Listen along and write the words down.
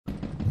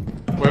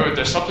Wait,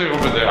 there's something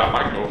over there. I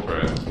might go for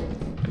it.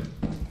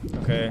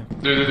 Okay.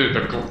 Dude,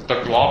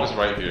 the glob is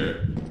right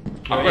here.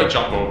 I'm gonna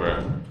jump over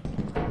it.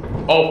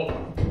 Oh!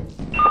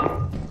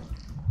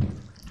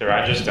 Did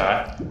Ryan just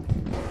die?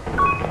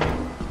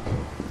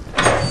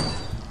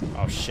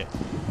 Oh shit.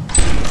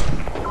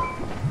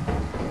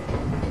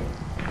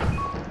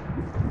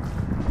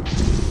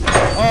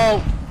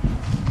 Oh!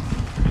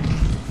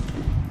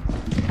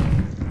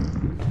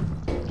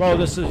 Bro,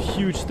 this is a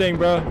huge thing,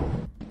 bro.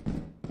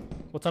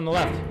 What's on the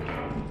left?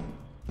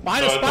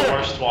 Behind us, spider! The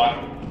worst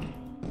one.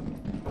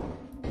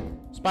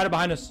 Spider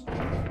behind us.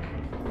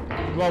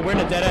 Well, we're in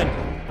a dead end.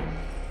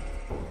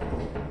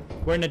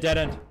 We're in a dead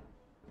end.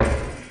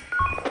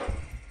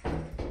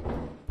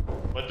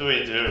 What do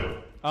we do?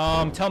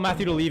 Tell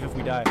Matthew to leave if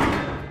we die.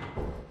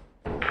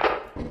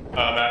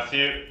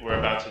 Matthew, we're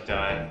about to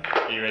die.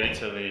 Are you ready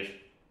to leave?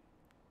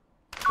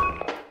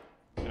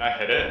 Can I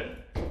hit it?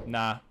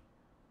 Nah.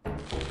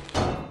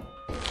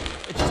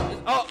 It's just,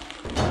 oh!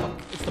 Fuck,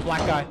 it's the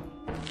black guy.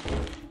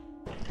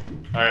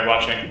 Alright,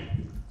 watching.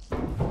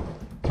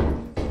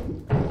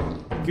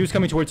 He was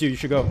coming towards you, you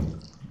should go.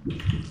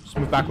 Just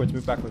move backwards,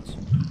 move backwards.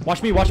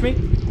 Watch me, watch me!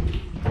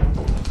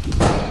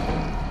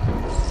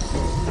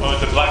 Oh,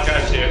 the black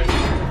guy's here.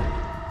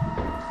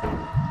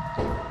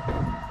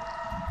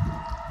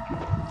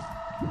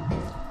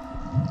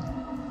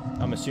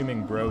 I'm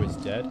assuming bro is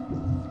dead.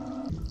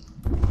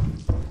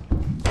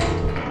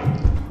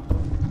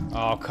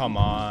 Oh, come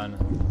on.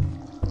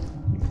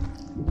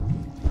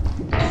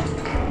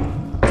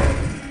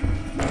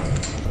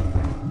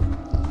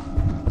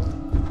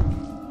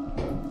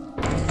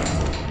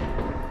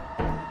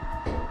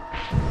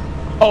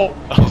 Oh!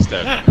 He's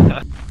dead.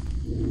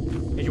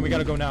 Agent, we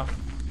gotta go now.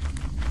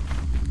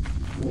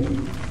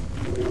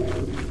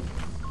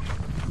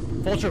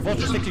 Vulture,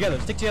 stick together,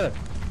 stick together.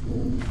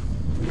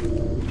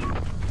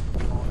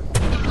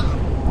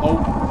 Oh!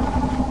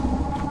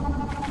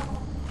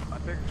 I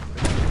think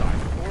it's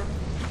dinosaur?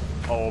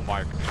 Oh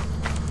my...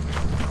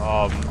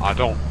 I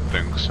don't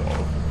think so.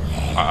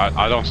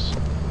 I don't...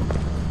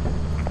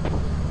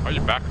 Are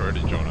you back already,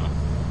 Jonah?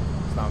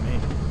 It's not me.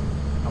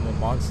 I'm a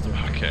monster.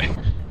 Okay.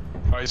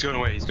 Oh, he's going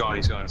away. He's gone.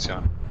 He's gone.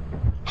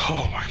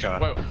 Oh my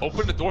god. Wait,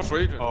 open the door for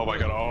Adrian. Oh my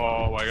god.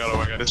 Oh my god. Oh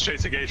my god. It's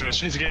chasing Adrian. It's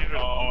chasing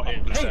Adrian. Oh,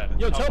 Adrian's Hey, dead.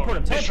 yo, teleport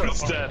him, teleport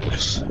him.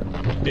 Adrian's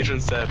dead.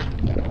 Adrian's dead.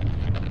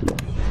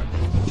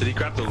 Did he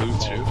grab the loot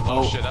too?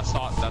 Oh shit, that's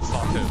not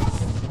him.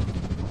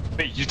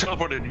 Wait, you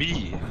teleported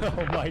me.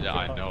 Oh my god. Yeah,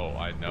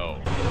 I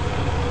know.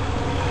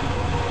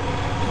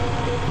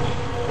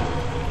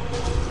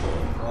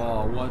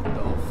 Oh, what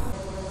the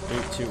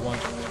 3, 2, 1.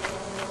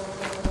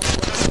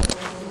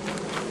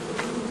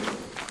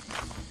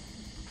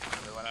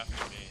 What happened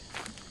to me?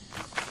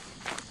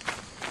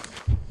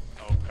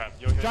 Oh crap.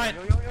 Yo. Giant.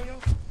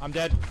 I'm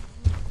dead.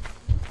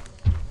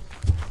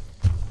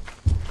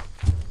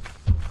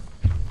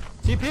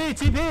 TP!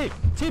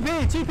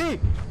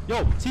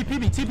 Yo, TP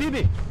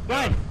me!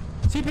 Ryan!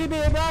 TP me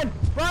and run!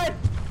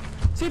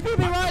 TP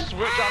me, run!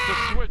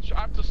 I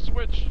have to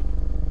switch.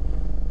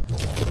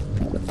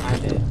 I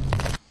did.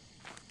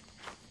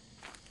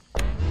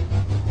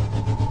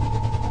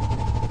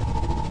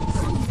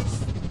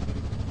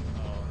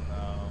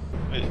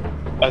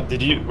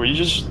 Wait, were you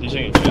just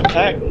using a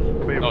jetpack?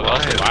 Wait, No, that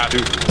was the last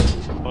dude.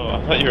 Oh,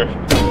 I thought you were...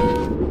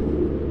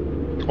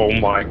 Oh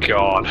my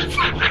god.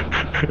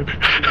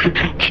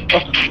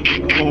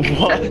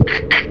 What?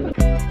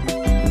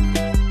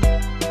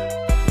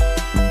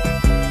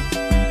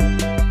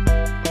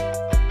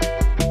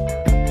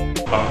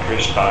 Bunker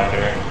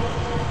spider.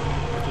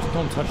 Just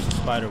don't touch the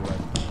spider web.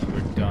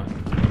 We're done.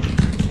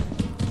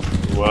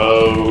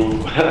 Whoa.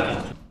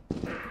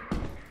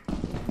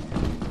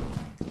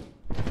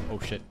 Oh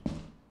shit.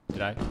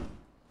 Did I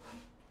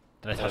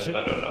touch it? I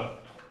don't know.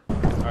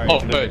 Alright. Oh,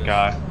 There's a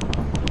guy.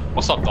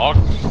 What's up, dog?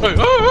 Hey,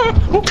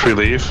 Should we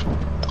leave?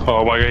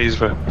 Oh my god, he's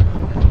been.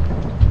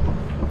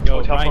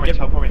 Yo, Ryan,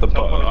 Teleport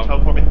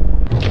me.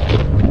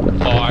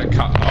 Oh, I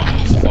can't. Oh,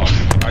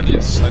 fuck. I need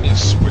to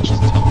switch to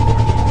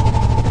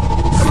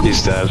teleport.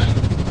 He's dead.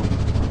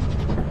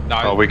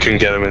 Nah, Oh, we couldn't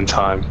get him in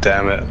time.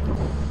 Damn it.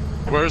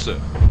 where is it?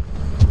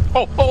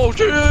 Oh,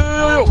 shit!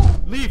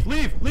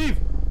 leave!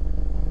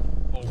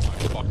 Oh my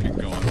fucking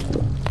god.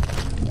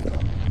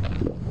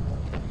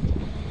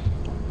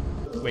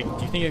 Wait,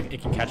 do you think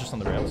it can catch us on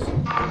the rails?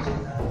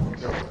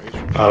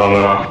 I don't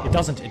know. It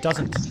doesn't.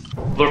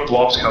 Look,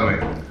 Blob's coming.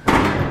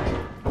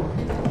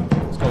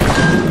 Let's go.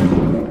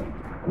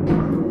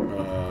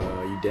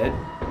 You dead?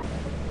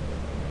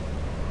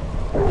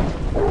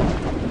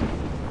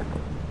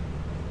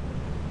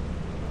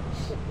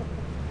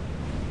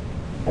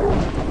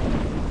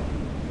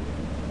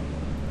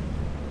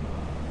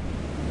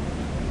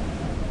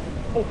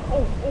 Oh,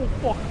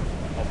 fuck.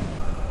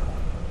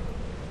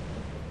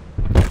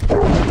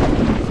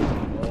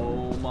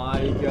 Oh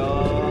my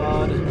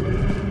god.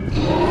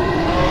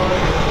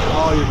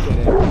 Oh, you're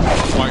kidding.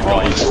 Oh my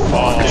god. He's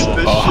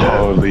fucked.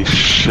 Holy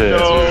shit.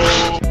 No.